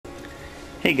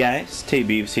Hey guys, Tay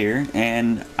Beeves here,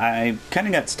 and I kind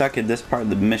of got stuck at this part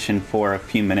of the mission for a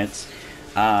few minutes.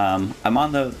 I'm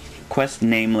on the quest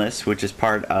Nameless, which is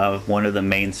part of one of the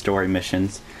main story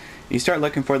missions. You start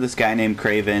looking for this guy named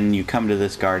Craven, you come to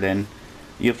this garden,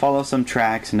 you follow some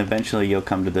tracks, and eventually you'll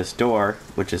come to this door,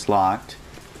 which is locked,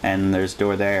 and there's a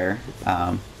door there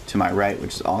to my right,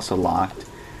 which is also locked.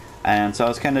 And so I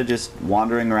was kind of just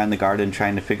wandering around the garden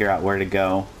trying to figure out where to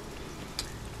go.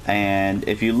 And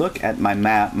if you look at my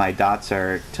map, my dots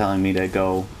are telling me to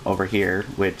go over here,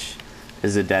 which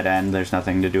is a dead end. There's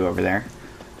nothing to do over there.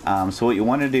 So what you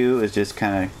want to do is just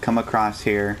kind of come across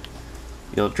here.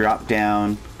 You'll drop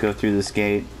down, go through this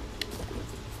gate.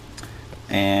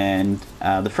 And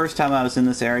the first time I was in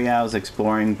this area, I was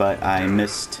exploring, but I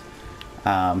missed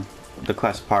the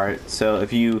quest part. So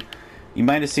if you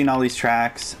might have seen all these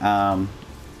tracks, and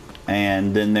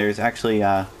then there's actually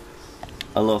a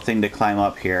little thing to climb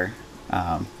up here.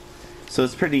 So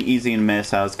it's pretty easy to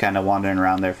miss. I was kind of wandering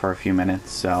around there for a few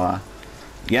minutes. So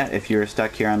yeah, if you're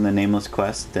stuck here on the Nameless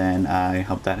quest, then I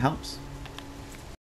hope that helps.